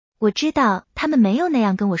我知道他们没有那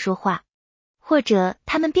样跟我说话，或者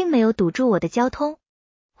他们并没有堵住我的交通，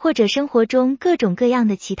或者生活中各种各样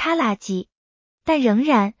的其他垃圾，但仍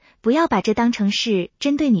然不要把这当成是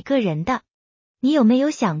针对你个人的。你有没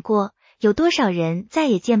有想过，有多少人再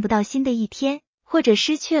也见不到新的一天，或者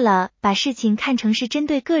失去了把事情看成是针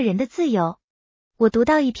对个人的自由？我读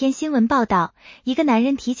到一篇新闻报道，一个男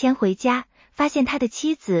人提前回家，发现他的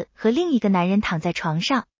妻子和另一个男人躺在床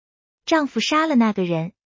上，丈夫杀了那个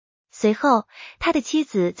人。随后，他的妻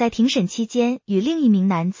子在庭审期间与另一名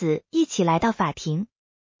男子一起来到法庭。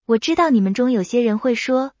我知道你们中有些人会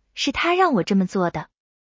说，是他让我这么做的，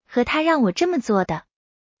和他让我这么做的。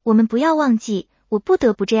我们不要忘记，我不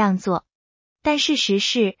得不这样做。但事实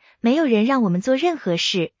是，没有人让我们做任何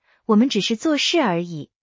事，我们只是做事而已。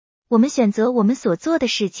我们选择我们所做的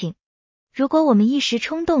事情。如果我们一时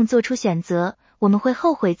冲动做出选择，我们会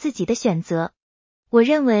后悔自己的选择。我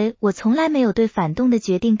认为我从来没有对反动的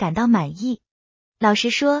决定感到满意。老实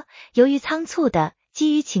说，由于仓促的、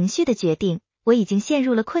基于情绪的决定，我已经陷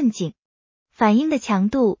入了困境。反应的强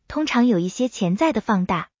度通常有一些潜在的放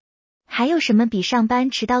大。还有什么比上班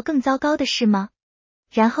迟到更糟糕的事吗？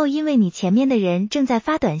然后因为你前面的人正在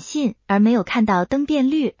发短信而没有看到灯变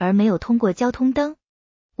绿而没有通过交通灯。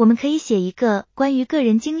我们可以写一个关于个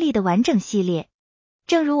人经历的完整系列。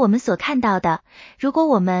正如我们所看到的，如果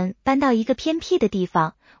我们搬到一个偏僻的地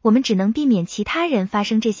方，我们只能避免其他人发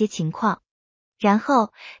生这些情况。然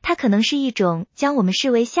后，它可能是一种将我们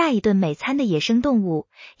视为下一顿美餐的野生动物，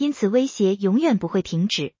因此威胁永远不会停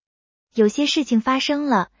止。有些事情发生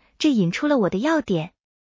了，这引出了我的要点。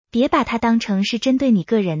别把它当成是针对你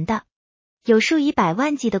个人的。有数以百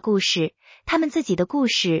万计的故事，他们自己的故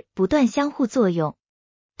事不断相互作用。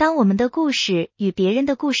当我们的故事与别人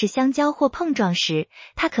的故事相交或碰撞时，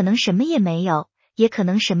它可能什么也没有，也可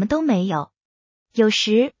能什么都没有。有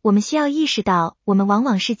时我们需要意识到，我们往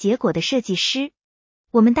往是结果的设计师。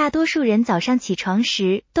我们大多数人早上起床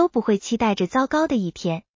时都不会期待着糟糕的一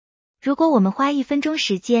天。如果我们花1分钟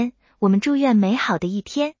时间，我们祝愿美好的一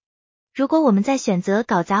天。如果我们在选择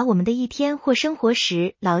搞砸我们的一天或生活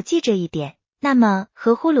时牢记这一点，那么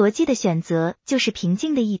合乎逻辑的选择就是平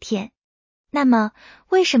静的一天。那么，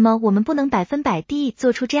为什么我们不能100%地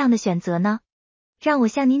做出这样的选择呢？让我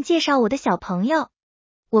向您介绍我的小朋友。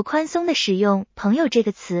我宽松地使用朋友这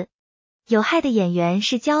个词。有害的演员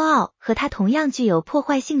是骄傲和他同样具有破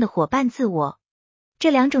坏性的伙伴自我。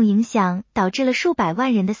这两种影响导致了数百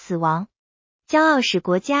万人的死亡。骄傲使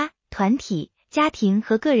国家、团体、家庭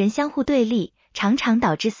和个人相互对立，常常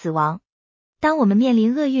导致死亡。当我们面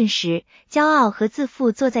临厄运时，骄傲和自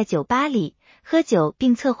负坐在酒吧里喝酒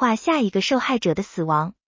并策划下一个受害者的死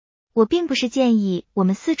亡。我并不是建议我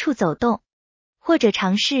们四处走动，或者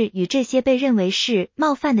尝试与这些被认为是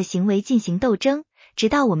冒犯的行为进行斗争，直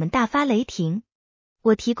到我们大发雷霆。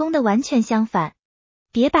我提供的完全相反。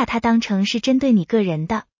别把它当成是针对你个人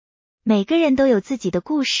的。每个人都有自己的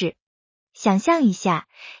故事。想象一下，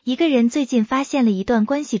一个人最近发现了一段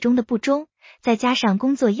关系中的不忠，再加上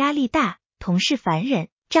工作压力大，同事烦人，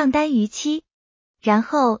账单逾期，然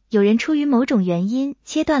后有人出于某种原因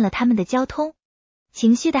切断了他们的交通。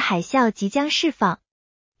情绪的海啸即将释放。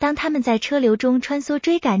当他们在车流中穿梭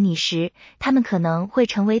追赶你时，他们可能会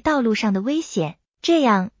成为道路上的危险，这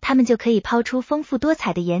样他们就可以抛出丰富多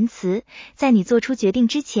彩的言辞，在你做出决定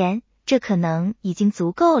之前，这可能已经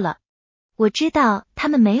足够了。我知道他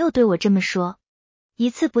们没有对我这么说。一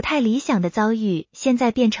次不太理想的遭遇现在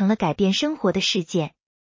变成了改变生活的事件。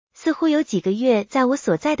似乎有几个月，在我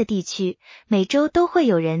所在的地区，每周都会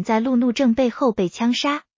有人在路怒症背后被枪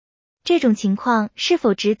杀。这种情况是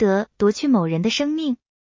否值得夺去某人的生命？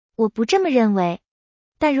我不这么认为。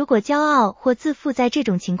但如果骄傲或自负在这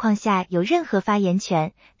种情况下有任何发言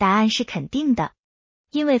权，答案是肯定的。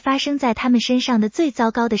因为发生在他们身上的最糟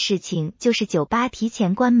糕的事情就是酒吧提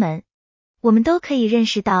前关门。我们都可以认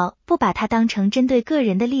识到，不把它当成针对个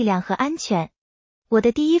人的力量和安全。我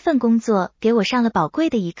的第一份工作给我上了宝贵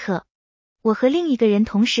的一课。我和另一个人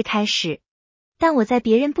同时开始，但我在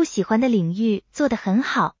别人不喜欢的领域做得很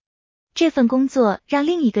好。这份工作让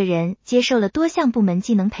另一个人接受了多项部门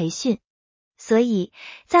技能培训。所以，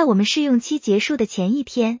在我们试用期结束的前一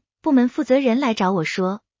天，部门负责人来找我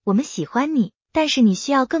说，我们喜欢你，但是你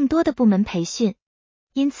需要更多的部门培训。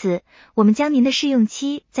因此，我们将您的试用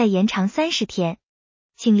期再延长30天。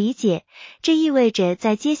请理解，这意味着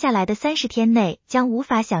在接下来的30天内将无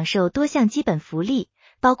法享受多项基本福利，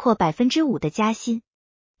包括 5% 的加薪。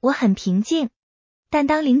我很平静，但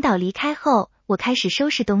当领导离开后，我开始收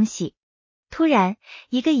拾东西。突然，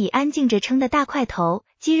一个以安静着称的大块头、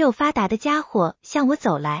肌肉发达的家伙向我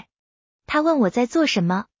走来。他问我在做什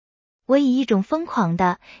么。我以一种疯狂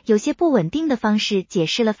的、有些不稳定的方式解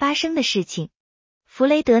释了发生的事情。弗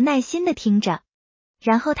雷德耐心地听着，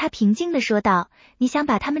然后他平静地说道：你想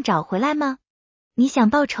把他们找回来吗？你想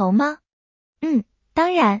报仇吗？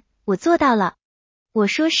当然，我做到了。我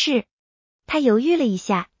说是。他犹豫了一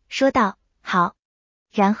下，说道：好。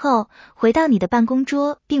然后回到你的办公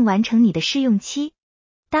桌并完成你的试用期。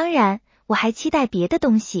当然，我还期待别的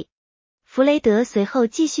东西。弗雷德随后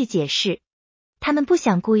继续解释，他们不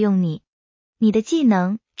想雇佣你，你的技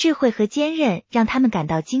能、智慧和坚韧让他们感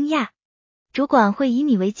到惊讶。主管会以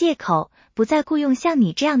你为借口，不再雇佣像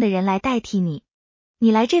你这样的人来代替你。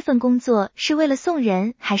你来这份工作是为了送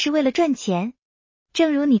人还是为了赚钱？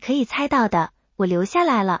正如你可以猜到的，我留下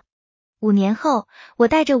来了。5年后，我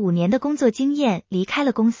带着5年的工作经验离开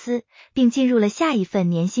了公司，并进入了下一份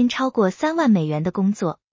年薪超过3万美元的工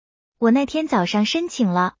作。我那天早上申请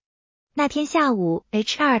了。那天下午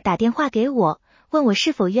HR 打电话给我，问我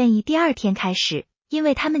是否愿意第2天开始，因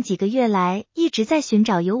为他们几个月来一直在寻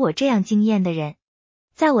找有我这样经验的人。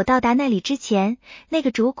在我到达那里之前，那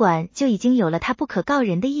个主管就已经有了他不可告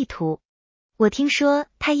人的意图。我听说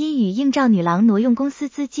他因与应召女郎挪用公司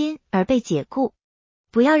资金而被解雇。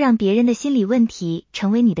不要让别人的心理问题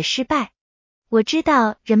成为你的失败。我知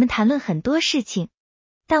道人们谈论很多事情，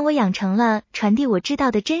但我养成了传递我知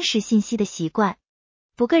道的真实信息的习惯。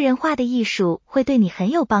不个人化的艺术会对你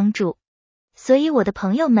很有帮助。所以我的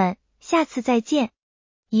朋友们，下次再见。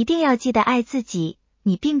一定要记得爱自己，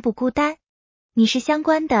你并不孤单。你是相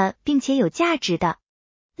关的并且有价值的。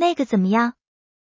那个怎么样？